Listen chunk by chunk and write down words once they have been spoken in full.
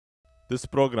This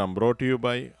program brought to you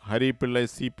by Hari Pillai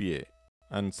CPA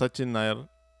and Sachin Nair,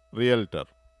 Realtor.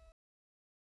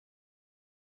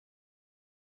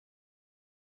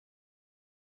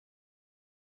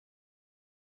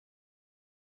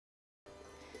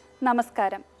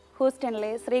 നമസ്കാരം.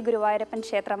 ഹൂസ്റ്റണിലെ ശ്രീ ഗുരുവായൂരപ്പൻ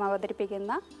ക്ഷേത്രം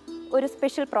അവതരിപ്പിക്കുന്ന ഒരു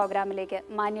special പ്രോഗ്രാമിലേക്ക്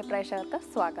മാന്യ പ്രേക്ഷകർക്ക്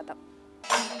സ്വാഗതം.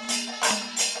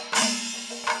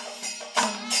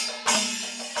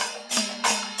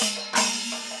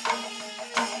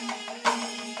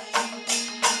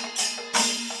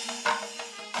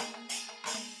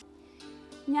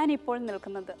 ഞാനിപ്പോൾ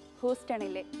നിൽക്കുന്നത്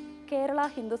ഹൂസ്റ്റണിലെ കേരള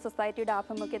ഹിന്ദു സൊസൈറ്റിയുടെ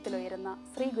ആഭിമുഖ്യത്തിലുയരുന്ന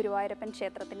ശ്രീ ഗുരുവായൂരപ്പൻ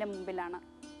ക്ഷേത്രത്തിൻ്റെ മുമ്പിലാണ്.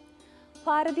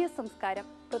 ഭാരതീയ സംസ്കാരം,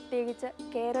 പ്രത്യേകിച്ച്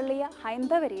കേരളീയ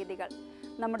ഹൈന്ദവ രീതികൾ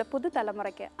നമ്മുടെ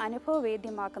പുതുതലമുറയ്ക്ക്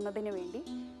അനുഭവവേദ്യമാക്കുന്നതിനു വേണ്ടി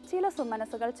ചില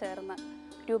സുമനസ്സുകൾ ചേർന്ന്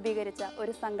രൂപീകരിച്ച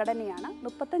ഒരു സംഘടനയാണ്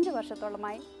 35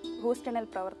 വർഷത്തോളമായി ഹൂസ്റ്റണിൽ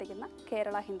പ്രവർത്തിക്കുന്ന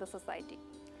കേരള ഹിന്ദു സൊസൈറ്റി.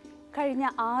 കഴിഞ്ഞ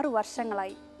 6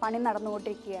 വർഷങ്ങളായി പണി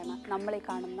നടന്നുകൊണ്ടിരിക്കുകയാണ് നമ്മളീ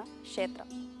കാണുന്ന ക്ഷേത്രം.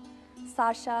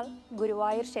 സാക്ഷാൽ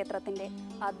ഗുരുവായൂർ ക്ഷേത്രത്തിൻ്റെ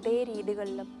അതേ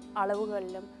രീതികളിലും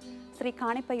അളവുകളിലും ശ്രീ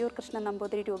കാണിപ്പയ്യൂർ കൃഷ്ണൻ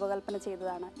നമ്പൂതിരി രൂപകൽപ്പന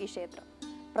ചെയ്തതാണ് ഈ ക്ഷേത്രം.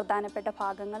 പ്രധാനപ്പെട്ട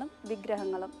ഭാഗങ്ങളും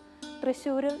വിഗ്രഹങ്ങളും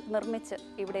തൃശ്ശൂരിൽ നിർമ്മിച്ച്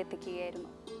ഇവിടെ എത്തിക്കുകയായിരുന്നു.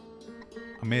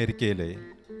 അമേരിക്കയിലെ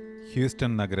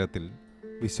ഹ്യൂസ്റ്റൺ നഗരത്തിൽ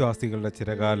വിശ്വാസികളുടെ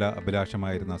ചിരകാല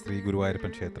അഭിലാഷമായിരുന്ന ശ്രീ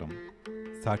ഗുരുവായൂരപ്പൻ ക്ഷേത്രം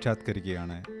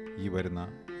സാക്ഷാത്കരിക്കുകയാണ് ഈ വരുന്ന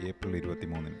ഏപ്രിൽ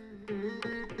 23-ന്.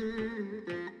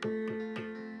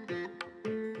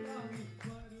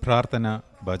 പ്രാർത്ഥന,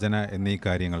 ഭജന എന്നീ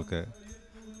കാര്യങ്ങൾക്ക്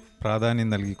പ്രാധാന്യം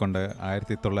നൽകിക്കൊണ്ട്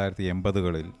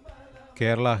 1980-കളിൽ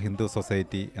കേരള ഹിന്ദു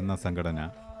സൊസൈറ്റി എന്ന സംഘടന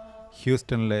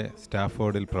ഹ്യൂസ്റ്റണിലെ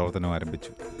സ്റ്റാഫോർഡിൽ പ്രവർത്തനം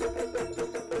ആരംഭിച്ചു.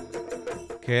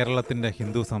 കേരളത്തിൻ്റെ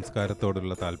ഹിന്ദു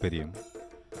സംസ്കാരത്തോടുള്ള താൽപ്പര്യം,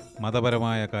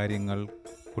 മതപരമായ കാര്യങ്ങൾ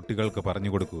കുട്ടികൾക്ക്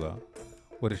പറഞ്ഞു കൊടുക്കുക,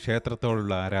 ഒരു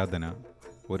ക്ഷേത്രത്തോടുള്ള ആരാധന,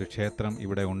 ഒരു ക്ഷേത്രം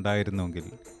ഇവിടെ ഉണ്ടായിരുന്നെങ്കിൽ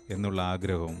എന്നുള്ള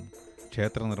ആഗ്രഹവും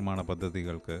ക്ഷേത്ര നിർമ്മാണ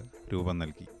പദ്ധതികൾക്ക് രൂപം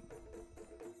നൽകി.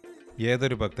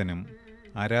 ഏതൊരു ഭക്തനും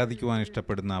ആരാധിക്കുവാൻ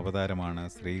ഇഷ്ടപ്പെടുന്ന അവതാരമാണ്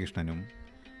ശ്രീകൃഷ്ണനും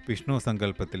വിഷ്ണു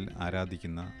സങ്കല്പത്തിൽ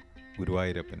ആരാധിക്കുന്ന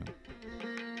ഗുരുവായൂരപ്പനും.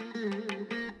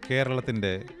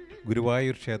 കേരളത്തിൻ്റെ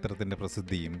ഗുരുവായൂർ ക്ഷേത്രത്തിൻ്റെ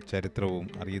പ്രസിദ്ധിയും ചരിത്രവും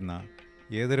അറിയുന്ന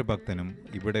ഏതൊരു ഭക്തനും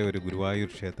ഇവിടെ ഒരു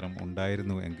ഗുരുവായൂർ ക്ഷേത്രം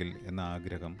ഉണ്ടായിരുന്നു എങ്കിൽ എന്ന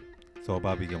ആഗ്രഹം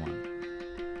സ്വാഭാവികമാണ്.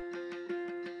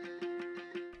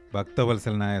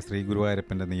 ഭക്തവത്സലനായ ശ്രീ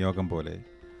ഗുരുവായൂരപ്പൻ്റെ നിയോഗം പോലെ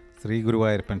ശ്രീ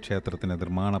ഗുരുവായൂരപ്പൻ ക്ഷേത്രത്തിൻ്റെ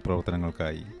നിർമ്മാണ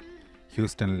പ്രവർത്തനങ്ങൾക്കായി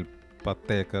ഹ്യൂസ്റ്റണിൽ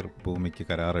 10 ഏക്കർ ഭൂമിക്ക്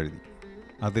കരാറെഴുതി.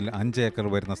 അതിൽ 5 ഏക്കർ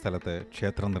വരുന്ന സ്ഥലത്ത്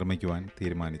ക്ഷേത്രം നിർമ്മിക്കുവാൻ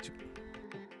തീരുമാനിച്ചു.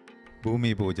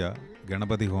 ഭൂമി പൂജ,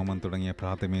 ഗണപതി ഹോമം തുടങ്ങിയ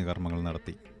പ്രാഥമിക കർമ്മങ്ങൾ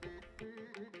നടത്തി.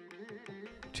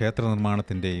 ക്ഷേത്ര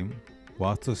നിർമ്മാണത്തിൻ്റെയും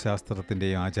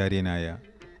വാസ്തുശാസ്ത്രത്തിൻ്റെയും ആചാര്യനായ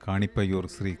കാണിപ്പയ്യൂർ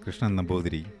ശ്രീ കൃഷ്ണൻ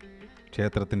നമ്പൂതിരി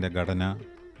ക്ഷേത്രത്തിൻ്റെ ഘടന,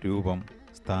 രൂപം,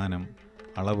 സ്ഥാനം,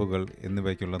 അളവുകൾ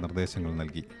എന്നിവയ്ക്കുള്ള നിർദ്ദേശങ്ങൾ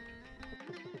നൽകി.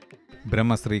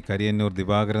 ബ്രഹ്മശ്രീ കരിയന്നൂർ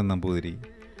ദിവാകരൻ നമ്പൂതിരി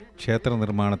ക്ഷേത്ര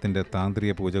നിർമ്മാണത്തിൻ്റെ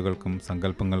താന്ത്രിക പൂജകൾക്കും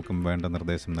സങ്കല്പങ്ങൾക്കും വേണ്ട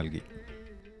നിർദ്ദേശം നൽകി.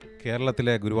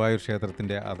 കേരളത്തിലെ ഗുരുവായൂർ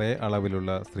ക്ഷേത്രത്തിൻ്റെ അതേ അളവിലുള്ള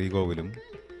ശ്രീകോവിലും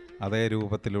അതേ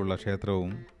രൂപത്തിലുള്ള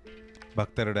ക്ഷേത്രവും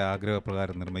ഭക്തരുടെ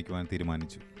ആഗ്രഹപ്രകാരം നിർമ്മിക്കുവാൻ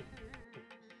തീരുമാനിച്ചു.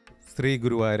 ശ്രീ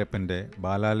ഗുരുവായൂരപ്പൻ്റെ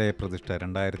ബാലാലയ പ്രതിഷ്ഠ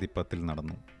 2010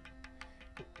 നടന്നു.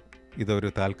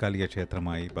 ഇതൊരു താൽക്കാലിക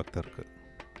ക്ഷേത്രമായി ഭക്തർക്ക്.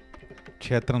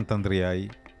 ക്ഷേത്രം തന്ത്രിയായി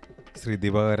ശ്രീ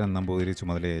ദിവാകരൻ നമ്പൂതിരി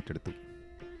ചുമതല ഏറ്റെടുത്തു.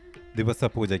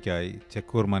 ദിവസപൂജയ്ക്കായി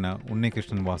ചെക്കൂർമന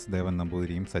ഉണ്ണികൃഷ്ണൻ വാസുദേവൻ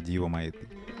നമ്പൂതിരിയും സജീവമായെത്തി.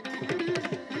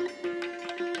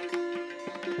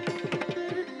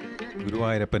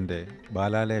 ഗുരുവായൂരപ്പൻ്റെ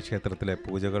ബാലാലയ ക്ഷേത്രത്തിലെ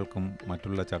പൂജകൾക്കും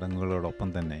മറ്റുള്ള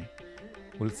ചടങ്ങുകളോടൊപ്പം തന്നെ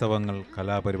ഉത്സവങ്ങൾ,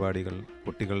 കലാപരിപാടികൾ,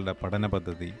 കുട്ടികളുടെ പഠന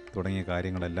പദ്ധതി തുടങ്ങിയ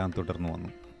കാര്യങ്ങളെല്ലാം തുടർന്നു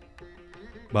വന്നു.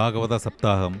 ഭാഗവത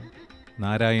സപ്താഹം,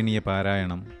 നാരായണീയ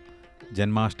പാരായണം,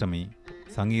 ജന്മാഷ്ടമി,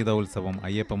 സംഗീതോത്സവം,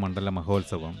 അയ്യപ്പ മണ്ഡല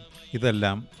മഹോത്സവം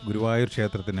ഇതെല്ലാം ഗുരുവായൂർ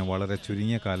ക്ഷേത്രത്തിന് വളരെ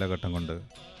ചുരുങ്ങിയ കാലഘട്ടം കൊണ്ട്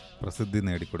പ്രസിദ്ധി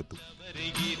നേടിക്കൊടുത്തു.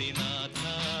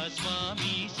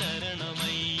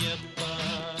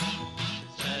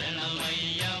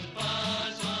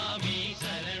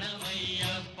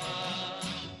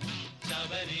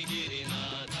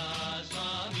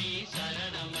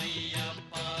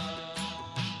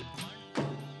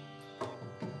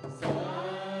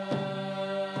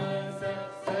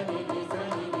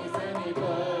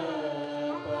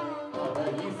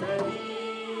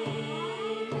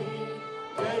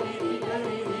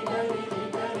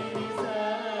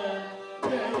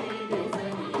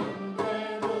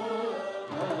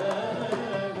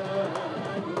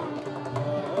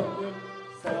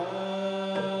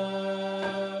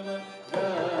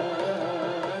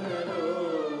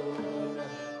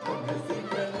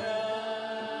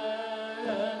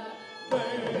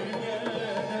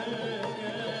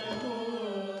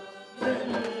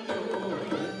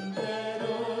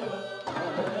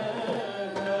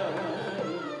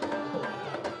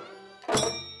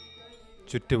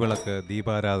 ചുറ്റുവിളക്ക്,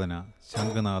 ദീപാരാധന,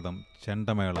 ശംഖുനാദം,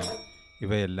 ചെണ്ടമേളം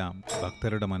ഇവയെല്ലാം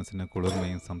ഭക്തരുടെ മനസ്സിന്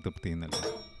കുളിർമയും സംതൃപ്തിയും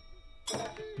നൽകും.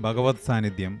 ഭഗവത്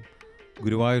സാന്നിധ്യം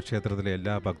ഗുരുവായൂർ ക്ഷേത്രത്തിലെ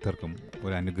എല്ലാ ഭക്തർക്കും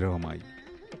ഒരു അനുഗ്രഹമായി.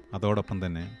 അതോടൊപ്പം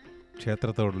തന്നെ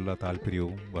ക്ഷേത്രത്തോടുള്ള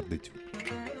താല്പര്യവും വർദ്ധിച്ചു.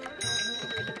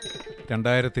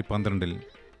 2012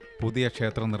 പുതിയ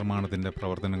ക്ഷേത്ര നിർമ്മാണത്തിൻ്റെ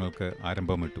പ്രവർത്തനങ്ങൾക്ക്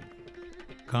ആരംഭമിട്ടു.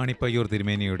 കാണിപ്പയ്യൂർ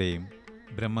തിരുമേനിയുടെയും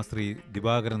ബ്രഹ്മശ്രീ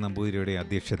ദിവാകരൻ നമ്പൂതിരിയുടെയും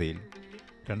അധ്യക്ഷതയിൽ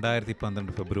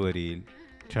 2012 ഫെബ്രുവരിയിൽ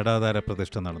ഷഡാധാര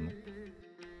പ്രതിഷ്ഠ നടന്നു.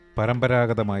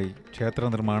 പരമ്പരാഗതമായി ക്ഷേത്ര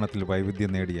നിർമ്മാണത്തിൽ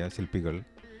വൈവിധ്യം നേടിയ ശില്പികൾ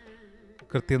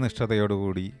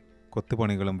കൃത്യനിഷ്ഠതയോടുകൂടി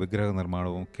കൊത്തുപണികളും വിഗ്രഹ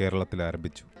നിർമ്മാണവും കേരളത്തിൽ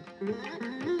ആരംഭിച്ചു.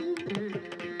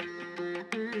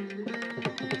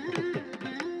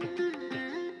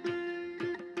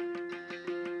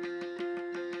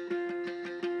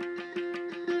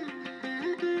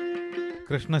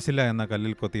 കൃഷ്ണശില എന്ന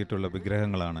കല്ലിൽ കൊത്തിയിട്ടുള്ള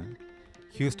വിഗ്രഹങ്ങളാണ്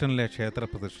ഹ്യൂസ്റ്റണിലെ ക്ഷേത്ര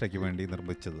പ്രതിഷ്ഠയ്ക്ക് വേണ്ടി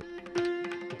നിർമ്മിച്ചത്.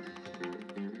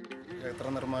 ക്ഷേത്ര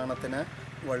നിർമ്മാണത്തിന്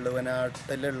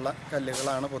വള്ളുവനാട്ടിലുള്ള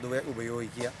കല്ലുകളാണ് പൊതുവെ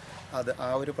ഉപയോഗിക്കുക. ആ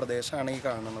ഒരു പ്രദേശമാണ് ഈ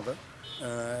കാണുന്നത്.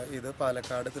 ഇത്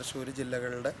പാലക്കാട്, തൃശ്ശൂർ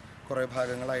ജില്ലകളുടെ കുറേ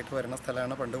ഭാഗങ്ങളായിട്ട് വരുന്ന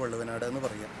സ്ഥലമാണ് പണ്ട് വള്ളുവനാട് എന്ന്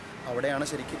പറയുക. അവിടെയാണ്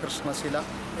ശരിക്കും കൃഷ്ണശില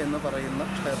എന്ന് പറയുന്ന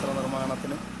ക്ഷേത്ര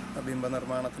നിർമ്മാണത്തിനും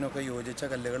ബിംബനിർമ്മാണത്തിനൊക്കെ യോജിച്ച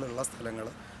കല്ലുകളുള്ള സ്ഥലങ്ങൾ.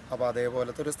 അപ്പോൾ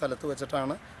അതേപോലത്തെ ഒരു സ്ഥലത്ത്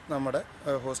വെച്ചിട്ടാണ് നമ്മുടെ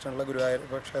ഹൂസ്റ്റണിലെ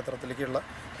ഗുരുവായൂരപ്പ ക്ഷേത്രത്തിലേക്കുള്ള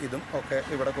ഇതും ഒക്കെ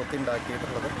ഇവിടെ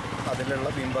കൊത്തിണ്ടാക്കിയിട്ടുള്ളത്. അതിലുള്ള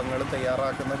ബിംബങ്ങളും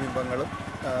തയ്യാറാക്കുന്ന ബിംബങ്ങളും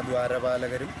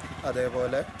ദ്വാരപാലകരും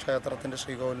അതേപോലെ ക്ഷേത്രത്തിൻ്റെ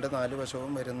ശ്രീകോവിലിൻ്റെ 4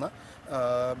 വശവും വരുന്ന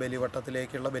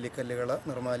ബലിവട്ടത്തിലേക്കുള്ള ബലിക്കല്ലുകൾ,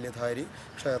 നിർമാല്യധാരി,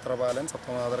 ക്ഷേത്രപാലൻ,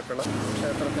 സപ്തമാതർക്കൾ,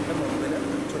 ക്ഷേത്രത്തിൻ്റെ മുമ്പിൽ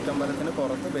ചുറ്റമ്പലത്തിന്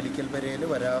പുറത്ത് ബലിക്കൽ പെരയിൽ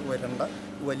വരേണ്ട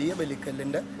വലിയ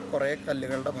ബലിക്കല്ലിൻ്റെ കുറേ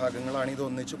കല്ലുകളുടെ ഭാഗങ്ങളാണ്. ഇത്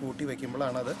ഒന്നിച്ച് കൂട്ടി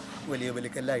വയ്ക്കുമ്പോഴാണ് അത് വലിയ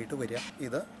ബലിക്കല്ലായിട്ട് വരിക.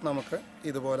 ഇത് നമുക്ക്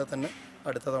ഇതുപോലെ തന്നെ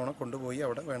അടുത്ത തവണ കൊണ്ടുപോയി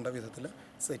അവിടെ വേണ്ട വിധത്തിൽ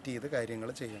സെറ്റ് ചെയ്ത് കാര്യങ്ങൾ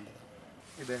ചെയ്യേണ്ടതാണ്.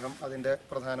 ഇദ്ദേഹം അതിൻ്റെ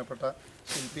പ്രധാനപ്പെട്ട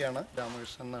ശില്പിയാണ്.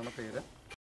 രാമകൃഷ്ണൻ എന്നാണ് പേര്.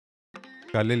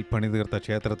 കല്ലിൽ പണിതീർത്ത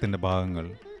ക്ഷേത്രത്തിൻ്റെ ഭാഗങ്ങൾ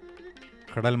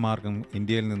കടൽ മാർഗം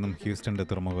ഇന്ത്യയിൽ നിന്നും ഹ്യൂസ്റ്റണിൻ്റെ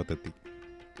തുറമുഖത്തെത്തി.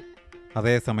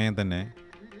 അതേസമയം തന്നെ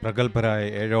പ്രഗത്ഭരായ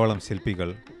 7ഓളം ശില്പികൾ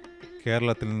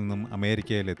കേരളത്തിൽ നിന്നും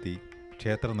അമേരിക്കയിലെത്തി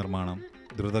ക്ഷേത്ര നിർമ്മാണം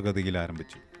ദ്രുതഗതിയിൽ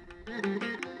ആരംഭിച്ചു.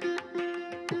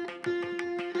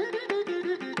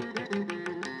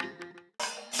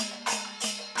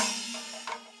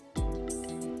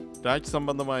 ടാക്സ്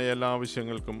സംബന്ധമായ എല്ലാ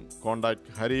ആവശ്യങ്ങൾക്കും കോൺടാക്ട്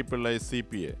ഹരിപിള്ളൈ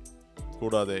CPA.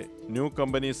 കൂടാതെ new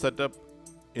company setup,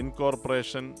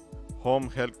 incorporation, home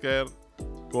health care,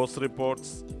 cost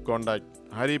reports, contact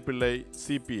ഹരിപിള്ളൈ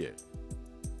CPA.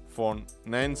 Phone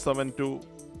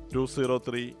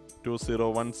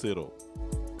 9722032010.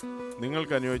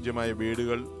 നിങ്ങൾക്ക് അനുയോജ്യമായ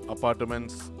വീടുകൾ,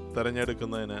 അപ്പാർട്ട്മെൻറ്റ്സ്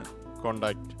തിരഞ്ഞെടുക്കുന്നതിന്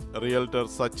contact realtor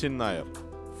Sachin Nair.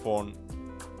 Phone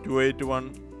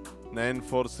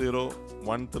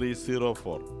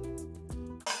 2819401304.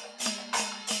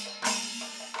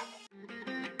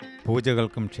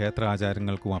 പൂജകൾക്കും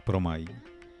ക്ഷേത്രാചാരങ്ങൾക്കും അപ്പുറമായി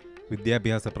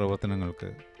വിദ്യാഭ്യാസ പ്രവർത്തനങ്ങൾക്ക്,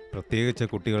 പ്രത്യേകിച്ച്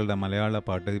കുട്ടികളുടെ മലയാള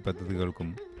പാഠ്യപദ്ധതികൾക്കും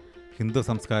ഹിന്ദു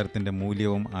സംസ്കാരത്തിൻ്റെ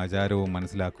മൂല്യവും ആചാരവും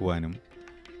മനസ്സിലാക്കുവാനും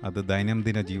അത്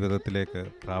ദൈനംദിന ജീവിതത്തിലേക്ക്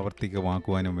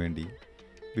പ്രാവർത്തികമാക്കുവാനും വേണ്ടി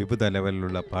വിവിധ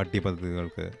ലെവലിലുള്ള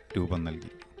പാഠ്യപദ്ധതികൾക്ക് രൂപം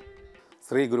നൽകി.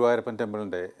 ശ്രീ ഗുരുവായൂരപ്പൻ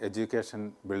ടെമ്പിളിൻ്റെ എഡ്യൂക്കേഷൻ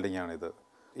ബിൽഡിങ്ങാണിത്.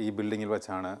 ഈ ബിൽഡിങ്ങിൽ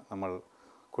വെച്ചാണ് നമ്മൾ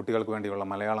കുട്ടികൾക്ക് വേണ്ടിയുള്ള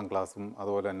മലയാളം ക്ലാസ്സും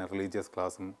അതുപോലെ തന്നെ റിലീജിയസ്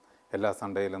ക്ലാസ്സും എല്ലാ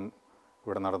സൺഡേയിലും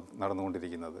ഇവിടെ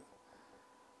നടന്നുകൊണ്ടിരിക്കുന്നത്.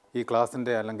 ഈ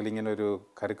ക്ലാസ്സിൻ്റെ അല്ലെങ്കിൽ ഇങ്ങനൊരു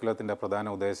കരിക്കുലത്തിൻ്റെ പ്രധാന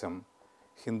ഉദ്ദേശം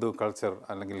ഹിന്ദു കൾച്ചർ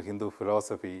അല്ലെങ്കിൽ ഹിന്ദു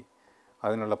ഫിലോസഫി,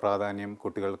 അതിനുള്ള പ്രാധാന്യം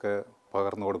കുട്ടികൾക്ക്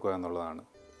പകർന്നു കൊടുക്കുക എന്നുള്ളതാണ്.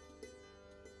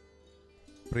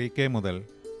 പ്രീ-K മുതൽ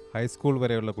ഹൈസ്കൂൾ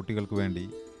വരെയുള്ള കുട്ടികൾക്ക് വേണ്ടി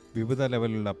വിവിധ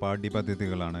ലെവലിലുള്ള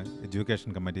പാഠ്യപദ്ധതികളാണ് എഡ്യൂക്കേഷൻ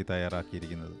കമ്മിറ്റി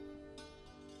തയ്യാറാക്കിയിരിക്കുന്നത്.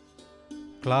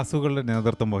 ക്ലാസുകളുടെ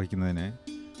നേതൃത്വം വഹിക്കുന്നതിന്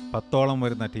 10ഓളം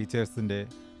വരുന്ന ടീച്ചേഴ്സിൻ്റെ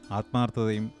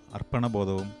ആത്മാർത്ഥതയും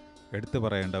അർപ്പണബോധവും എടുത്തു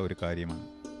പറയേണ്ട ഒരു കാര്യമാണ്.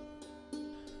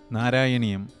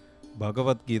 നാരായണീയം,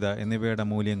 ഭഗവത്ഗീത എന്നിവയുടെ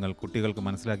മൂല്യങ്ങൾ കുട്ടികൾക്ക്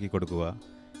മനസ്സിലാക്കി കൊടുക്കുക,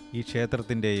 ഈ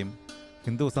ക്ഷേത്രത്തിൻ്റെയും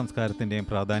ഹിന്ദു സംസ്കാരത്തിൻ്റെയും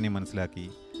പ്രാധാന്യം മനസ്സിലാക്കി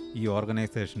ഈ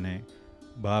ഓർഗനൈസേഷനെ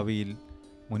ഭാവിയിൽ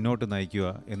മുന്നോട്ട് നയിക്കുക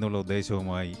എന്നുള്ള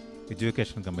ഉദ്ദേശവുമായി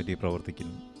എഡ്യൂക്കേഷൻ കമ്മിറ്റി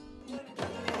പ്രവർത്തിക്കുന്നു.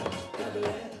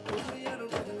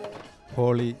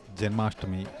 ഹോളി,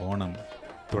 ജന്മാഷ്ടമി, ഓണം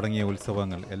തുടങ്ങിയ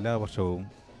ഉത്സവങ്ങൾ എല്ലാ വർഷവും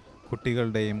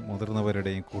കുട്ടികളുടെയും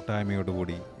മുതിർന്നവരുടെയും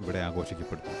കൂട്ടായ്മയോടുകൂടി ഇവിടെ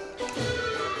ആഘോഷിക്കപ്പെടുന്നു.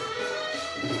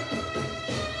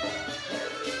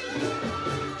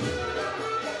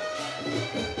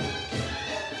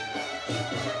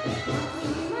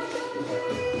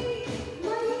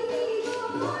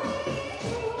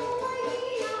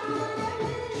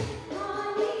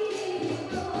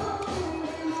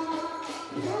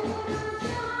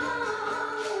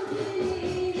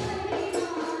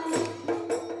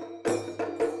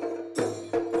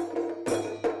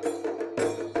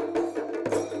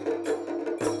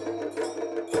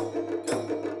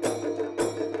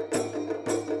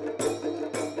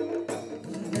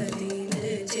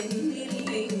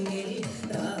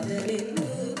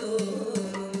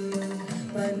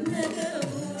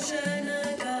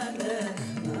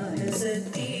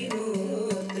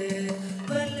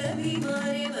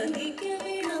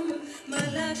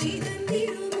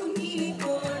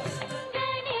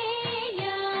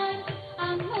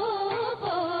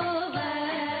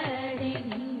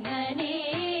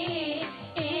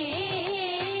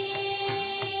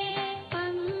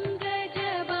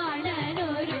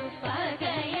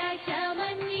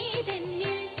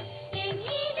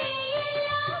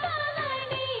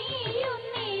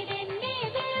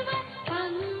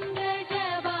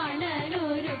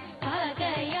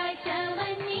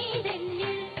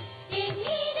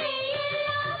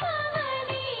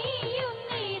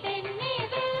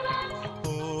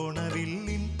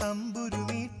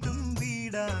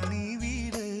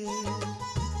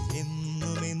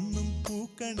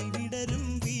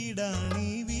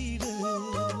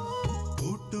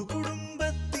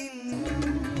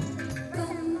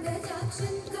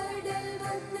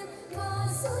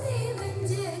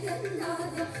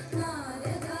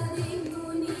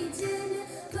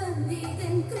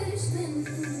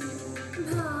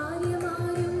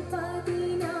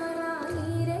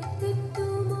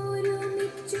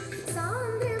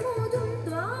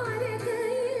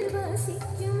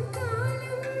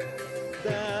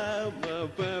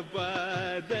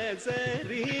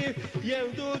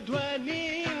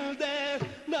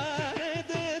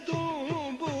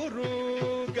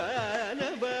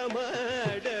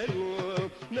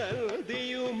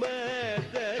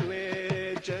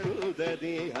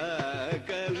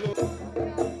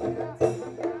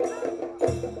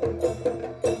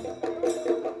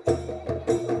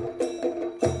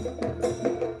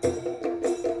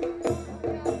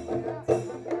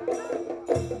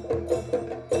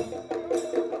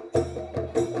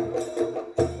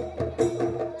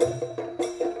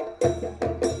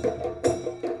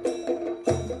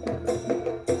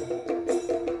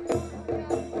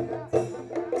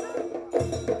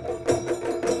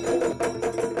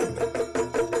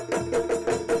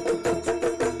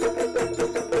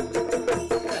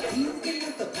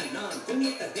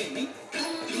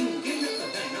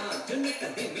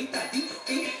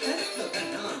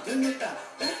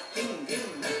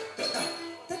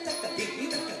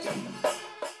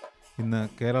 ഇന്ന്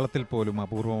കേരളത്തിൽ പോലും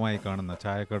അപൂർവമായി കാണുന്ന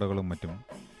ചായക്കടകളും മറ്റും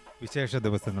വിശേഷ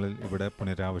ദിവസങ്ങളിൽ ഇവിടെ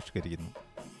പുനരാവിഷ്കരിക്കുന്നു.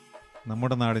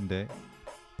 നമ്മുടെ നാടിൻ്റെ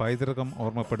പൈതൃകം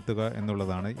ഓർമ്മപ്പെടുത്തുക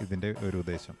എന്നുള്ളതാണ് ഇതിൻ്റെ ഒരു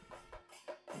ഉദ്ദേശം.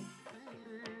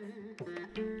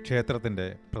 ക്ഷേത്രത്തിൻ്റെ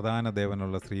പ്രധാന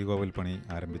ദേവനുള്ള ശ്രീകോവിൽ പണി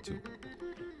ആരംഭിച്ചു.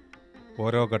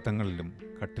 ഓരോ ഘട്ടങ്ങളിലും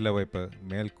കട്ടിലവയ്പ്,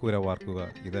 മേൽക്കൂര വാർക്കുക,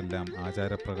 ഇതെല്ലാം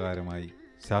ആചാരപ്രകാരമായി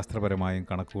ശാസ്ത്രപരമായും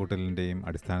കണക്കുകൂട്ടലിൻ്റെയും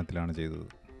അടിസ്ഥാനത്തിലാണ് ചെയ്തത്.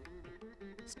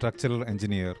 സ്ട്രക്ചറൽ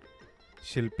എഞ്ചിനീയർ,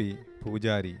 ശില്പി,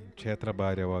 പൂജാരി, ക്ഷേത്ര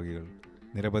ഭാരവാഹികൾ,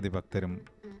 നിരവധി ഭക്തരും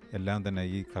എല്ലാം തന്നെ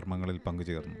ഈ കർമ്മങ്ങളിൽ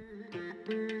പങ്കുചേർന്നു.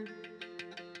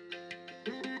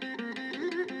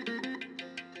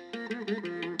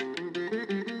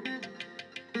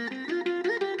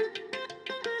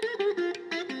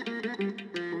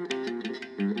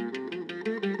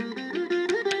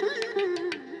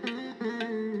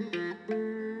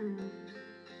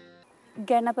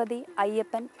 ഗണപതി,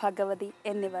 അയ്യപ്പൻ, ഭഗവതി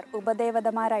എന്നിവർ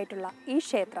ഉപദേവതമാരായിട്ടുള്ള ഈ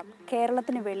ക്ഷേത്രം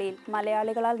കേരളത്തിന് വെളിയിൽ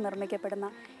മലയാളികളാൽ നിർമ്മിക്കപ്പെടുന്ന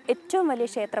ഏറ്റവും വലിയ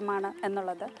ക്ഷേത്രമാണ്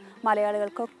എന്നുള്ളത്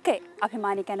മലയാളികൾക്കൊക്കെ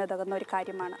അഭിമാനിക്കാനുതകുന്ന ഒരു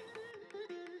കാര്യമാണ്.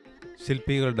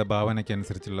 ശില്പികളുടെ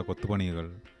ഭാവനയ്ക്കനുസരിച്ചുള്ള കൊത്തുപണികൾ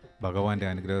ഭഗവാന്റെ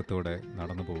അനുഗ്രഹത്തോടെ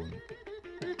നടന്നു പോകുന്നു.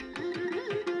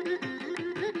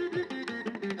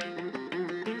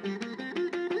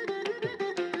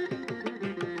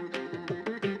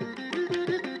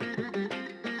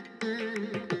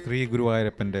 ശ്രീ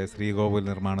ഗുരുവായൂരപ്പൻ്റെ ശ്രീകോവിൽ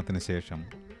നിർമ്മാണത്തിന് ശേഷം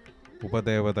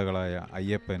ഉപദേവതകളായ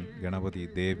അയ്യപ്പൻ, ഗണപതി,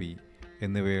 ദേവി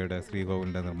എന്നിവയുടെ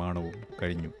ശ്രീകോവിലിൻ്റെ നിർമ്മാണവും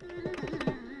കഴിഞ്ഞു.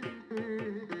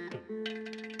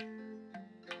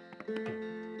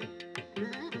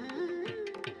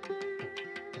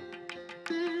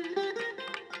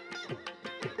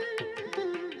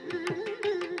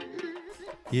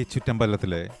 ഈ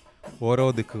ചുറ്റമ്പലത്തിലെ ഓരോ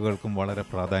ദിക്കുകൾക്കും വളരെ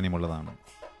പ്രാധാന്യമുള്ളതാണ്.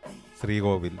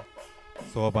 ശ്രീകോവിൽ,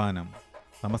 സോപാനം,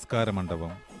 നമസ്കാര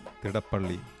മണ്ഡപം,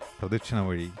 തിടപ്പള്ളി, പ്രദക്ഷിണ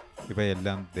വഴി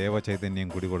ഇവയെല്ലാം ദേവചൈതന്യം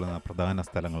കുടികൊള്ളുന്ന പ്രധാന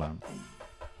സ്ഥലങ്ങളാണ്.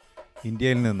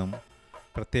 ഇന്ത്യയിൽ നിന്നും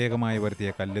പ്രത്യേകമായി വരുത്തിയ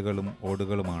കല്ലുകളും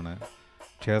ഓടുകളുമാണ്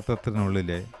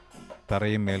ക്ഷേത്രത്തിനുള്ളിലെ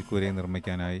തറയും മേൽക്കൂരയും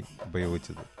നിർമ്മിക്കാനായി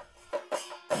ഉപയോഗിച്ചത്.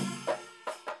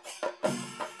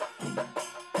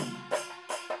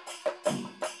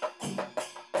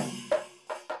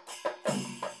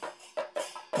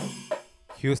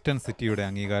 ഹ്യൂസ്റ്റൺ സിറ്റിയുടെ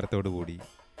അംഗീകാരത്തോടുകൂടി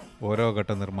ഓരോ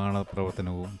ഘട്ട നിർമ്മാണ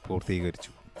പ്രവർത്തനവും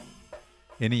പൂർത്തീകരിച്ചു.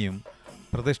 ഇനിയും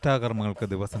പ്രതിഷ്ഠാകർമ്മങ്ങൾക്ക്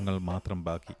ദിവസങ്ങൾ മാത്രം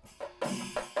ബാക്കി.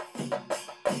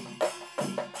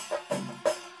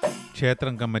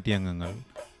 ക്ഷേത്രം കമ്മിറ്റി അംഗങ്ങൾ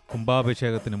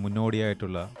കുംഭാഭിഷേകത്തിന്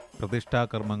മുന്നോടിയായിട്ടുള്ള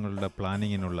പ്രതിഷ്ഠാകർമ്മങ്ങളുടെ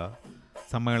പ്ലാനിങ്ങിനുള്ള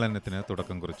സമ്മേളനത്തിന്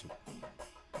തുടക്കം കുറിച്ചു.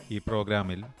 ഈ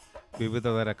പ്രോഗ്രാമിൽ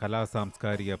വിവിധതര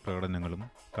കലാസാംസ്കാരിക പ്രകടനങ്ങളും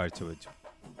കാഴ്ചവെച്ചു.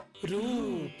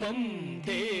 രൂപം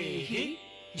ദേഹി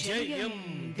ജയം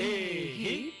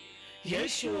ദേഹി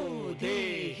യശോ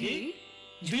ദേഹി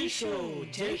ദ്വിഷോ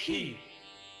ജഹി.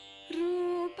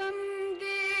 രൂപം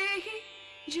ദേഹി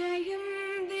ജയം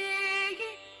ദേഹി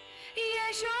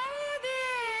യശോ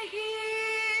ദേഹി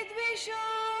ദ്വിഷോ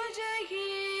ജഹി.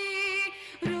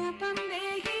 രൂപം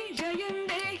ദേഹി ജയം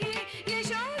ദേഹി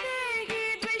യശോ ദേഹി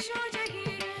ദ്വിഷോ ജഹി.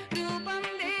 രൂപം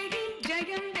ദേഹി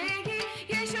ജയം ദേഹി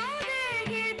യശോ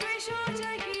ദേഹി ദ്വിഷോ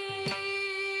ജഹി.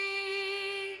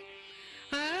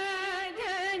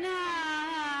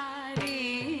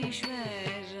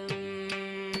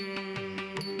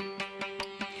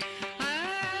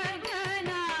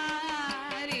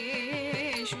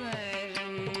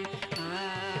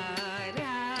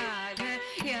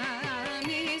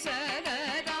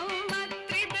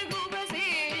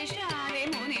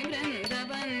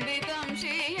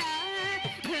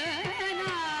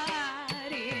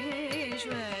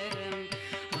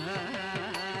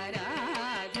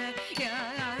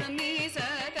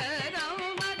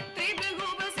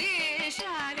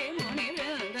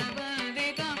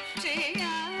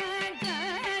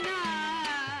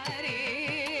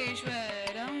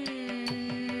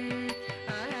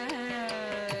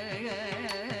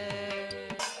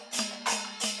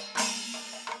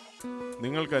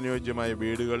 നിങ്ങൾക്ക് അനുയോജ്യമായ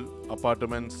വീടുകൾ,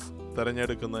 അപ്പാർട്ട്മെൻറ്റ്സ്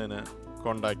തിരഞ്ഞെടുക്കുന്നതിന്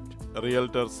contact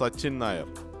realtor Sachin Nair.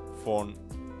 Phone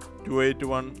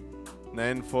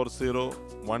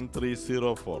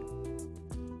 281-940-1304.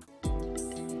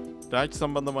 Tax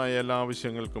സംബന്ധമായ എല്ലാ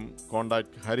ആവശ്യങ്ങൾക്കും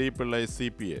കോൺടാക്റ്റ് ഹരിപിള്ളൈ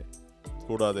CPA.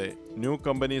 കൂടാതെ new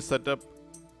company setup,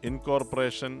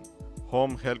 incorporation,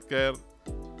 home health care,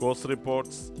 cost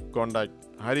reports, contact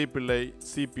ഹരിപിള്ളൈ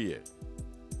CPA.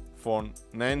 Phone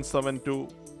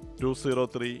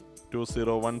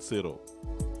 972-203-2010.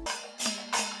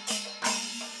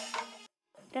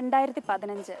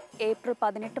 2015 April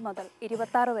 18 മുതൽ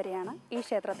 26 വരെയാണ് ഈ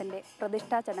ക്ഷേത്രത്തിൻ്റെ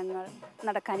പ്രതിഷ്ഠാ ചടങ്ങുകൾ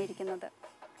നടക്കാനിരിക്കുന്നത്.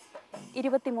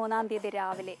 23-ാം തീയതി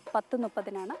രാവിലെ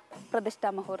 10:30 പ്രതിഷ്ഠാ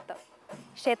മുഹൂർത്തം.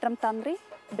 ക്ഷേത്രം തന്ത്രി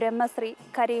ബ്രഹ്മശ്രീ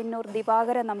കരയന്നൂർ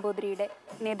ദിവാകര നമ്പൂതിരിയുടെ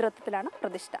നേതൃത്വത്തിലാണ്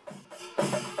പ്രതിഷ്ഠ.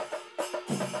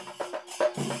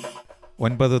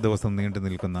 9 ദിവസം നീണ്ടു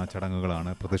നിൽക്കുന്ന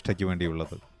ചടങ്ങുകളാണ് പ്രതിഷ്ഠയ്ക്ക്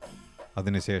വേണ്ടിയുള്ളത്.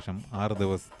 അതിനുശേഷം 6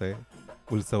 ദിവസത്തെ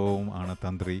ഉത്സവവും ആണ്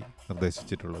തന്ത്രി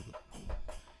നിർദ്ദേശിച്ചിട്ടുള്ളത്.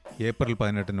 ഏപ്രിൽ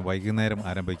 18 വൈകുന്നേരം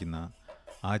ആരംഭിക്കുന്ന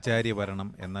ആചാര്യഭരണം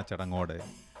എന്ന ചടങ്ങോടെ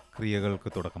ക്രിയകൾക്ക്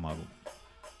തുടക്കമാകും.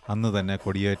 അന്ന് തന്നെ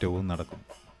കൊടിയേറ്റവും നടക്കും.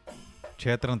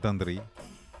 ക്ഷേത്രം തന്ത്രി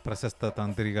പ്രശസ്ത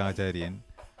താന്ത്രികാചാര്യൻ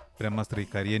ബ്രഹ്മശ്രീ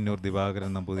കരിയന്നൂർ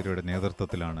ദിവാകരൻ നമ്പൂതിരിയുടെ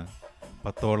നേതൃത്വത്തിലാണ്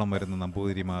 10ഓളം വരുന്ന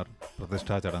നമ്പൂതിരിമാർ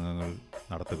പ്രതിഷ്ഠാ ചടങ്ങുകൾ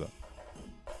നടത്തുക.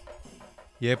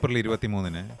 ഏപ്രിൽ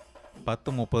 23-ന്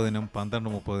 10:30-നും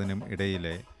 12:30-നും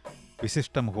ഇടയിലെ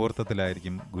വിശിഷ്ട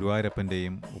മുഹൂർത്തത്തിലായിരിക്കും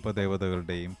ഗുരുവായൂരപ്പൻ്റെയും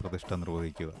ഉപദേവതകളുടെയും പ്രതിഷ്ഠ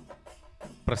നിർവഹിക്കുക.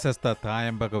 പ്രശസ്ത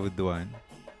തായമ്പക വിദ്വാൻ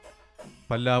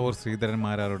പല്ലാവൂർ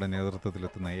ശ്രീധരന്മാരാരുടെ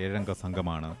നേതൃത്വത്തിലെത്തുന്ന 7-അംഗ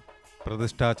സംഘമാണ്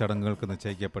പ്രതിഷ്ഠാ ചടങ്ങുകൾക്ക്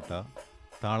നിശ്ചയിക്കപ്പെട്ട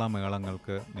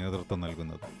താളമേളങ്ങൾക്ക് നേതൃത്വം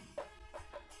നൽകുന്നത്.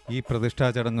 ഈ പ്രതിഷ്ഠാ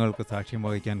ചടങ്ങുകൾക്ക് സാക്ഷ്യം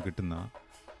വഹിക്കാൻ കിട്ടുന്ന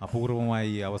അപൂർവമായ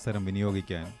ഈ അവസരം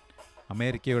വിനിയോഗിക്കാൻ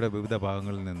അമേരിക്കയുടെ വിവിധ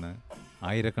ഭാഗങ്ങളിൽ നിന്ന്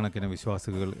ആയിരക്കണക്കിന്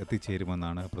വിശ്വാസികൾ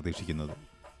എത്തിച്ചേരുമെന്നാണ് പ്രതീക്ഷിക്കുന്നത്.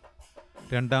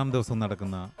 2-ാം ദിവസം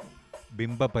നടക്കുന്ന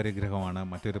ബിംബ പരിഗ്രഹമാണ്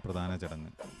മറ്റൊരു പ്രധാന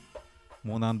ചടങ്ങ്.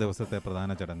 3-ാം ദിവസത്തെ പ്രധാന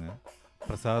ചടങ്ങ്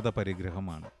പ്രസാദ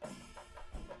പരിഗ്രഹമാണ്.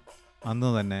 അന്ന്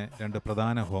തന്നെ 2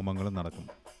 പ്രധാന ഹോമങ്ങളും നടക്കും.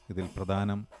 ഇതിൽ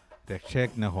പ്രധാനം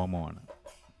രക്ഷയജ്ഞ ഹോമമാണ്.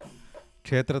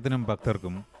 ക്ഷേത്രത്തിനും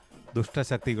ഭക്തർക്കും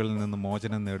ദുഷ്ടശക്തികളിൽ നിന്ന്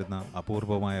മോചനം നേടുന്ന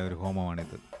അപൂർവമായ ഒരു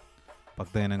ഹോമമാണിത്.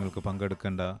 ഭക്തജനങ്ങൾക്ക്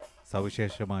പങ്കെടുക്കേണ്ട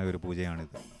സവിശേഷമായ ഒരു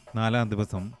പൂജയാണിത്. 4-ാം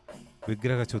ദിവസം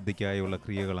വിഗ്രഹശുദ്ധിക്കായുള്ള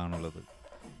ക്രിയകളാണുള്ളത്.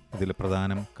 ഇതിൽ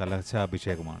പ്രധാനം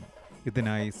കലശാഭിഷേകമാണ്.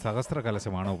 ഇതിനായി സഹസ്ര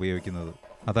കലശമാണ് ഉപയോഗിക്കുന്നത്.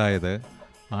 അതായത്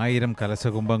 1000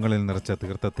 കലശകുംഭങ്ങളിൽ നിറച്ച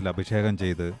തീർത്ഥത്തിൽ അഭിഷേകം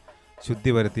ചെയ്ത്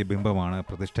ശുദ്ധി വരുത്തിയ ബിംബമാണ്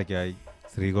പ്രതിഷ്ഠയ്ക്കായി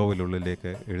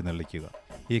ശ്രീകോവിലുള്ളിലേക്ക് എഴുന്നള്ളിക്കുക.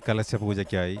 ഈ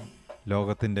കലശപൂജയ്ക്കായി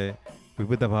ലോകത്തിൻ്റെ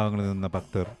വിവിധ ഭാഗങ്ങളിൽ നിന്ന്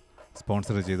ഭക്തർ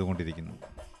സ്പോൺസർ ചെയ്തുകൊണ്ടിരിക്കുന്നു.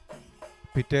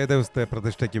 പിറ്റേ ദിവസത്തെ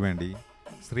പ്രതിഷ്ഠയ്ക്ക് വേണ്ടി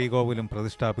ശ്രീകോവിലും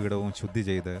പ്രതിഷ്ഠാപീഠവും ശുദ്ധി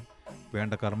ചെയ്ത്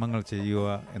വേണ്ട കർമ്മങ്ങൾ ചെയ്യുക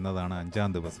എന്നതാണ് 5-ാം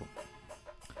ദിവസം.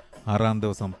 6-ാം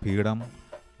ദിവസം പീഠം,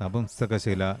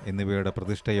 നപുംസകശില എന്നിവയുടെ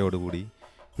പ്രതിഷ്ഠയോടുകൂടി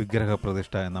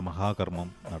വിഗ്രഹപ്രതിഷ്ഠ എന്ന മഹാകർമ്മം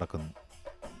നടക്കുന്നു.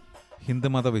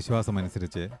 ഹിന്ദുമത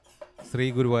വിശ്വാസമനുസരിച്ച് ശ്രീ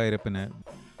ഗുരുവായൂരപ്പന്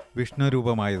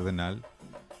വിഷ്ണുരൂപമായതിനാൽ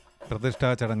പ്രതിഷ്ഠാ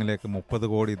ചടങ്ങിലേക്ക് 30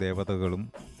 കോടി ദേവതകളും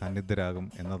സന്നിധരാകും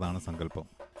എന്നതാണ് സങ്കല്പം.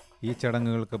 ഈ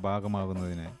ചടങ്ങുകൾക്ക്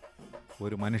ഭാഗമാകുന്നതിന്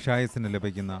ഒരു മനുഷ്യായുസ്സിന്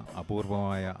ലഭിക്കുന്ന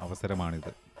അപൂർവമായ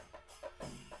അവസരമാണിത്.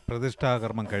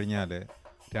 പ്രതിഷ്ഠാകർമ്മം കഴിഞ്ഞാൽ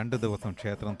 2 ദിവസം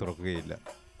ക്ഷേത്രം തുറക്കുകയില്ല.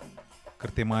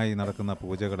 കൃത്യമായി നടക്കുന്ന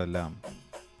പൂജകളെല്ലാം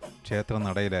ക്ഷേത്ര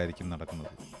നടയിലായിരിക്കും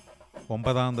നടക്കുന്നത്.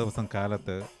 9-ാം ദിവസം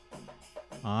കാലത്ത്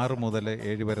 6 മുതൽ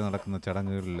 7 വരെ നടക്കുന്ന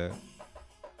ചടങ്ങുകളിൽ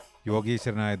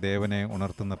യോഗീശ്വരനായ ദേവനെ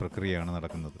ഉണർത്തുന്ന പ്രക്രിയയാണ്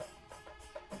നടക്കുന്നത്.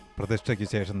 പ്രതിഷ്ഠയ്ക്ക്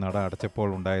ശേഷം നട അടച്ചപ്പോൾ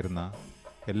ഉണ്ടായിരുന്ന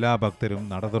എല്ലാ ഭക്തരും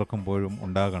നട തുറക്കുമ്പോഴും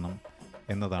ഉണ്ടാകണം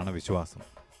എന്നതാണ് വിശ്വാസം.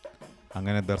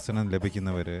 അങ്ങനെ ദർശനം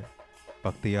ലഭിക്കുന്നവർ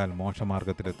ഭക്തിയാൽ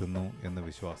മോക്ഷമാർഗത്തിലെത്തുന്നു എന്ന്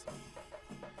വിശ്വാസം.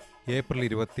 ഏപ്രിൽ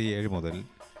 27 മുതൽ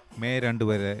മെയ് 2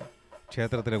 വരെ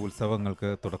ക്ഷേത്രത്തിലെ ഉത്സവങ്ങൾക്ക്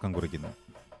തുടക്കം കുറിക്കുന്നു.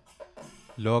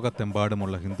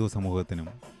 ലോകത്തെമ്പാടുമുള്ള ഹിന്ദു സമൂഹത്തിനും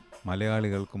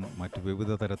മലയാളികൾക്കും മറ്റു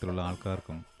വിവിധ തരത്തിലുള്ള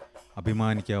ആൾക്കാർക്കും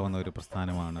അഭിമാനിക്കാവുന്ന ഒരു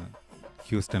പ്രസ്ഥാനമാണ്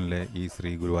ഹ്യൂസ്റ്റണിലെ ഈ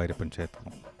ശ്രീ ഗുരുവായൂരപ്പൻ ക്ഷേത്രം.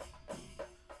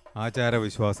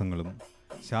 ആചാരവിശ്വാസങ്ങളും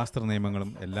ശാസ്ത്ര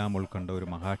നിയമങ്ങളും എല്ലാം ഉൾക്കൊണ്ട ഒരു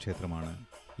മഹാക്ഷേത്രമാണ്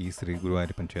ഈ ശ്രീ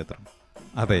ഗുരുവായൂരപ്പൻ ക്ഷേത്രം.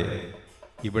 അതെ,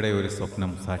 ഇവിടെ ഒരു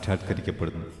സ്വപ്നം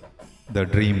സാക്ഷാത്കരിക്കപ്പെടുന്നു. The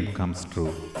dream comes true.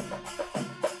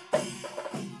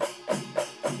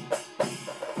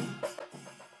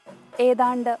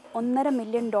 ഏതാണ്ട് $1.5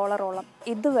 മില്യൺ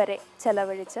ഇതുവരെ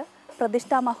ചെലവഴിച്ച്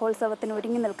പ്രതിഷ്ഠാ മഹോത്സവത്തിന്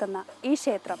ഒരുങ്ങി നിൽക്കുന്ന ഈ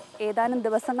ക്ഷേത്രം ഏതാനും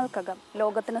ദിവസങ്ങൾക്കകം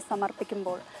ലോകത്തിന്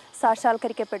സമർപ്പിക്കുമ്പോൾ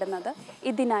സാക്ഷാത്കരിക്കപ്പെടുന്നത്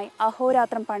ഇതിനായി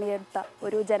അഹോരാത്രം പണിയെടുത്ത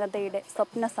ഒരു ജനതയുടെ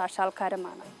സ്വപ്ന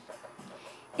സാക്ഷാത്കാരമാണ്.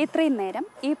 ഇത്രയും നേരം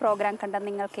ഈ പ്രോഗ്രാം കണ്ട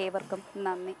നിങ്ങൾക്കേവർക്കും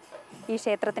നന്ദി. ഈ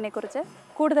ക്ഷേത്രത്തിനെക്കുറിച്ച്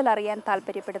കൂടുതൽ അറിയാൻ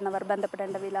താല്പര്യപ്പെടുന്നവർ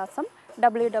ബന്ധപ്പെടേണ്ട വിലാസം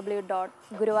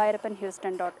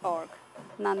www.guruvayurappanhouston.org.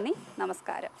 നന്ദി,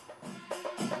 നമസ്കാരം.